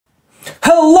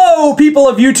Hello, people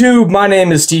of YouTube! My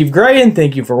name is Steve Gray, and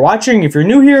thank you for watching. If you're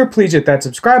new here, please hit that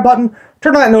subscribe button,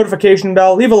 turn on that notification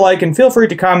bell, leave a like, and feel free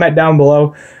to comment down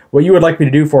below what you would like me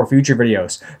to do for future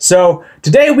videos. So,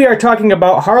 today we are talking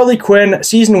about Harley Quinn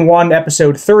Season 1,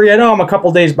 Episode 3. I know I'm a couple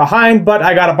days behind, but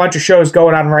I got a bunch of shows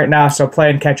going on right now, so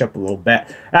plan to catch up a little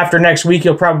bit. After next week,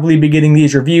 you'll probably be getting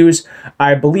these reviews,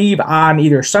 I believe, on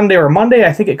either Sunday or Monday.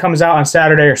 I think it comes out on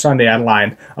Saturday or Sunday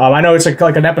online. I know it's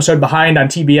like an episode behind on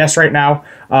TBS right now,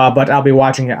 but I'll be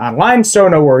watching it online, so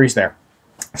no worries there.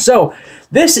 So,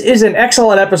 this is an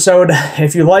excellent episode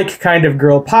if you like kind of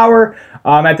girl power.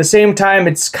 At the same time,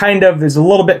 there's a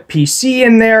little bit PC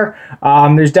in there.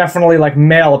 There's definitely like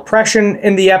male oppression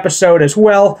in the episode as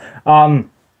well. And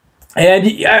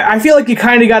I feel like you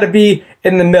kind of got to be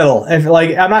in the middle.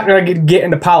 I'm not going to get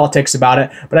into politics about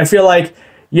it, but I feel like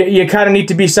you kind of need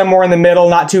to be somewhere in the middle,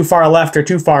 not too far left or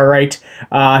too far right,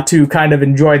 to kind of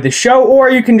enjoy the show, or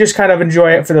you can just kind of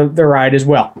enjoy it for the ride as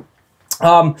well.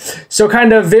 So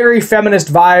kind of very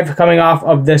feminist vibe coming off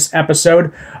of this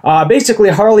episode. Basically,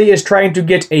 Harley is trying to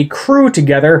get a crew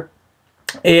together,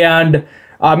 and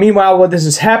meanwhile, while this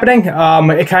is happening,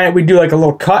 we do like a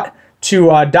little cut to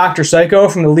Dr. Psycho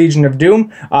from the Legion of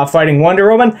Doom fighting Wonder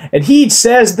Woman, and he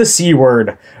says the C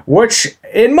word, which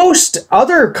in most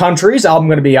other countries, I'm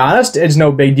going to be honest, it's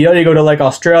no big deal. You go to like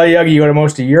Australia, you go to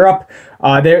most of Europe,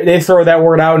 they throw that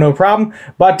word out, no problem.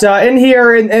 But in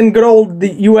here, in good old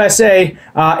the USA,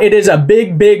 it is a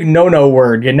big no-no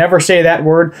word. You never say that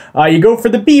word. You go for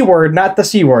the B word, not the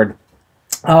C word.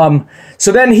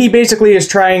 So then he basically is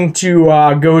trying to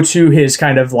go to his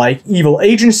kind of like evil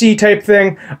agency type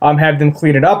thing, have them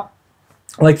clean it up,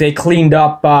 like they cleaned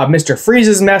up Mr.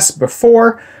 Freeze's mess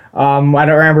before. I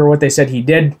don't remember what they said he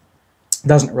did.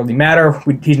 Doesn't really matter.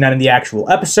 He's not in the actual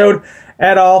episode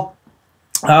at all.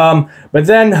 But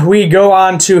then we go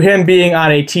on to him being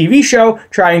on a TV show,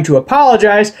 trying to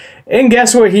apologize, and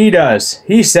guess what he does?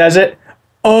 He says it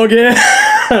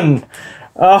again.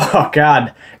 Oh,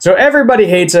 God. So everybody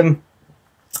hates him,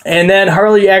 and then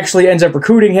Harley actually ends up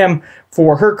recruiting him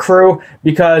for her crew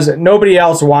because nobody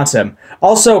else wants him.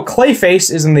 Also,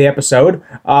 Clayface is in the episode.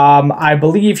 I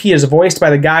believe he is voiced by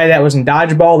the guy that was in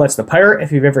Dodgeball. That's the pirate,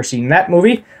 if you've ever seen that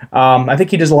movie. I think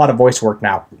he does a lot of voice work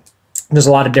now. There's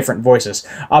a lot of different voices.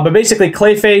 But basically,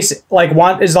 Clayface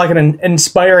is like an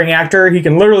inspiring actor. He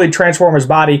can literally transform his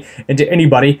body into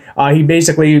anybody. He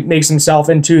basically makes himself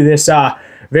into this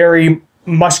very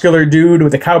muscular dude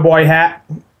with a cowboy hat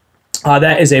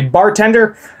that is a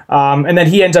bartender, and then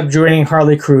he ends up joining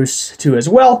Harley Cruz too as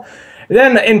well.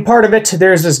 Then in part of it,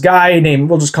 there's this guy named,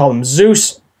 we'll just call him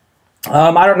Zeus.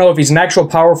 I don't know if he's an actual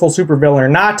powerful supervillain or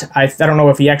not. I don't know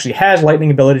if he actually has lightning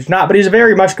abilities or not, but he's a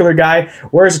very muscular guy,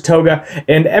 wears a toga,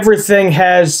 and everything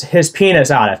has his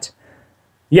penis on it.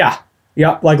 Yeah,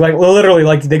 like literally,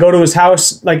 like they go to his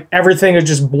house, like everything is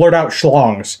just blurred out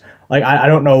schlongs. Like, I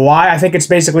don't know why. I think it's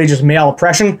basically just male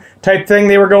oppression type thing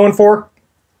they were going for.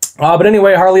 But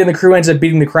anyway, Harley and the crew ends up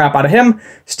beating the crap out of him,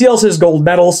 steals his gold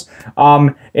medals,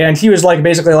 and he was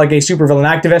basically like a supervillain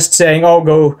activist saying, oh,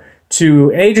 go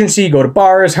to an agency, go to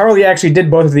bars. Harley actually did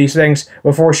both of these things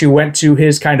before she went to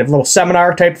his kind of little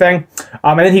seminar type thing.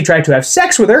 And then he tried to have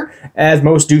sex with her, as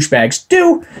most douchebags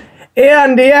do.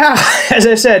 And yeah, as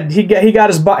I said, he got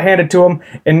his butt handed to him,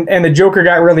 and the Joker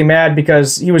got really mad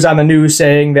because he was on the news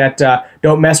saying that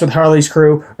don't mess with Harley's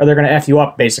crew or they're going to F you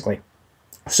up, basically.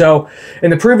 So, in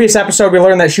the previous episode, we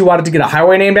learned that she wanted to get a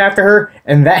highway named after her,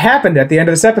 and that happened at the end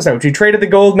of this episode. She traded the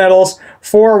gold medals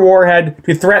for a warhead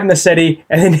to threaten the city,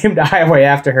 and then named a highway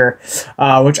after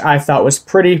her, which I thought was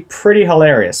pretty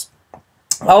hilarious.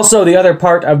 Also, the other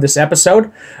part of this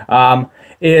episode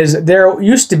is there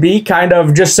used to be kind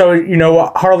of, just so you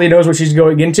know, Harley knows what she's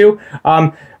going into,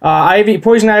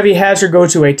 Poison Ivy has her go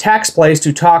to a tax place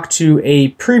to talk to a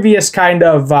previous kind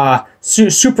of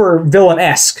super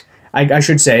villain-esque, I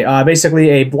should say, basically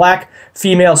a black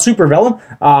female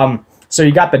supervillain. So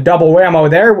you got the double whammo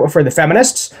there for the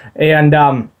feminists,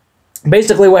 and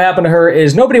basically what happened to her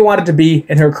is nobody wanted to be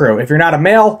in her crew. If you're not a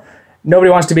male,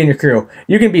 nobody wants to be in your crew.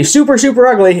 You can be super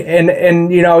ugly,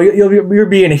 and you know you're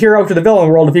being a hero to the villain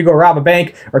world if you go rob a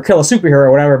bank or kill a superhero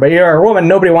or whatever. But you're a woman,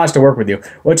 nobody wants to work with you,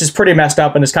 which is pretty messed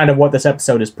up, and is kind of what this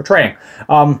episode is portraying.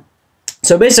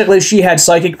 So basically, she had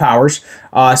psychic powers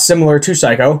similar to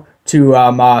Psycho.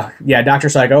 Dr.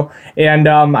 Psycho, and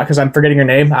because I'm forgetting her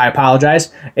name, I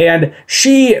apologize. And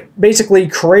she basically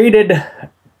created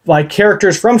like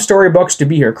characters from storybooks to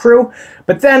be her crew,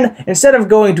 but then instead of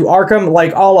going to Arkham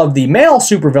like all of the male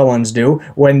supervillains do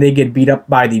when they get beat up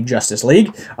by the Justice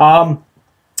League,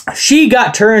 she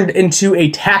got turned into a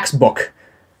tax book.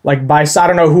 like by, I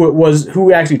don't know who it was,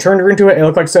 who actually turned her into it. It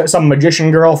looked like some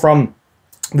magician girl from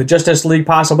the Justice League,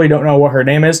 possibly, don't know what her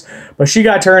name is, but she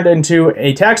got turned into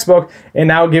a textbook and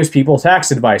now gives people tax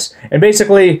advice. And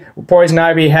basically, Poison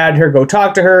Ivy had her go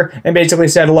talk to her and basically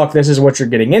said, look, this is what you're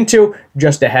getting into,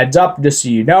 just a heads up, just so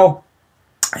you know.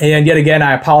 And yet again,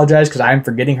 I apologize because I'm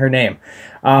forgetting her name.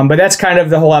 But that's kind of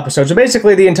the whole episode. So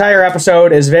basically, the entire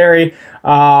episode is very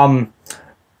all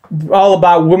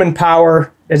about women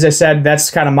power. As I said,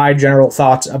 that's kind of my general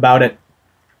thoughts about it.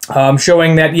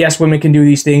 Showing that, yes, women can do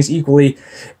these things equally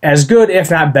as good,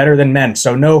 if not better than men.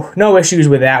 So no issues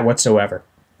with that whatsoever.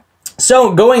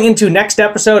 So going into next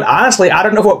episode, honestly, I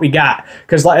don't know what we got,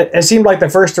 because it seemed like the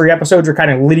first 3 episodes were kind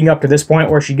of leading up to this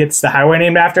point where she gets the highway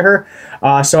named after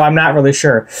her. So I'm not really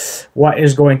sure what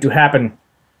is going to happen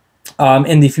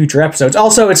in the future episodes.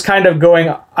 Also, it's kind of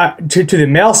going to the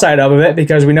male side of it,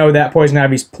 because we know that Poison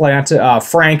Ivy's plant,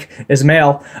 Frank, is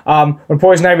male. When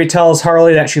Poison Ivy tells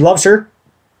Harley that she loves her,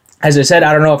 as I said,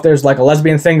 I don't know if there's like a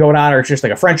lesbian thing going on or it's just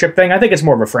like a friendship thing. I think it's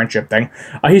more of a friendship thing.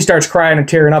 He starts crying and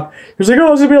tearing up. He's like,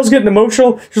 oh, Isabel's getting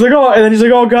emotional. She's like, oh, and then he's like,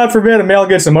 oh, God forbid a male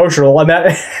gets emotional. And that,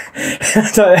 I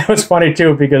thought that was funny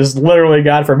too, because literally,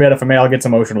 God forbid if a male gets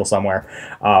emotional somewhere.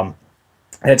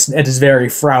 It is very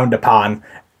frowned upon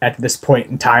at this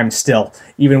point in time still,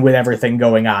 even with everything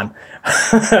going on.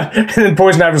 And then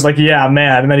Poison Ivy's like, yeah,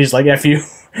 man. And then he's like, F you.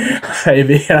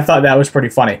 And I thought that was pretty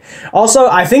funny. Also,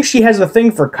 I think she has a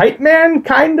thing for Kite Man,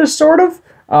 kind of, sort of.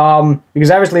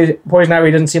 Because obviously Poison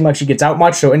Ivy doesn't seem like she gets out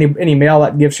much, so any male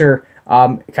that gives her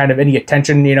kind of any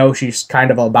attention, you know, she's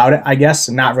kind of about it, I guess.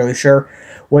 Not really sure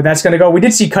where that's going to go. We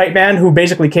did see Kite Man, who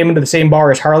basically came into the same bar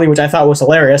as Harley, which I thought was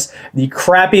hilarious. The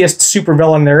crappiest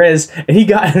supervillain there is. And he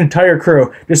got an entire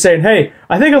crew just saying, hey,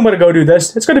 I think I'm going to go do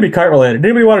this. It's going to be kite related.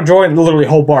 Anybody want to join? Literally,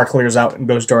 whole bar clears out and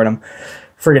goes join him.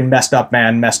 Friggin' messed up,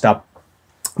 man. Messed up.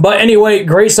 But anyway,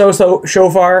 great so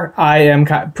far. I am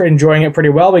enjoying it pretty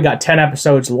well. We got 10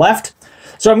 episodes left.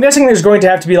 So I'm guessing there's going to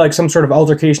have to be like some sort of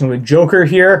altercation with Joker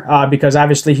here, because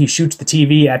obviously he shoots the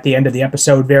TV at the end of the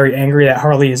episode very angry that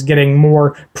Harley is getting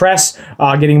more press,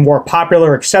 getting more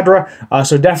popular, etc.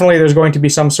 So definitely there's going to be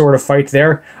some sort of fight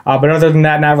there. But other than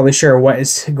that, not really sure what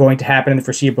is going to happen in the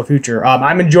foreseeable future.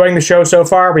 I'm enjoying the show so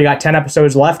far. We got 10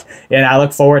 episodes left, and I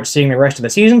look forward to seeing the rest of the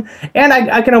season. And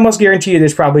I can almost guarantee you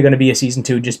there's probably going to be a season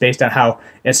 2 just based on how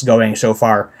it's going so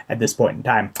far at this point in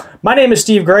time. My name is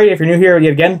Steve Gray. If you're new here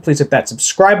yet again, please hit that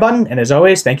subscribe button. And as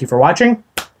always, thank you for watching.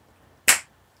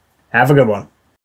 Have a good one.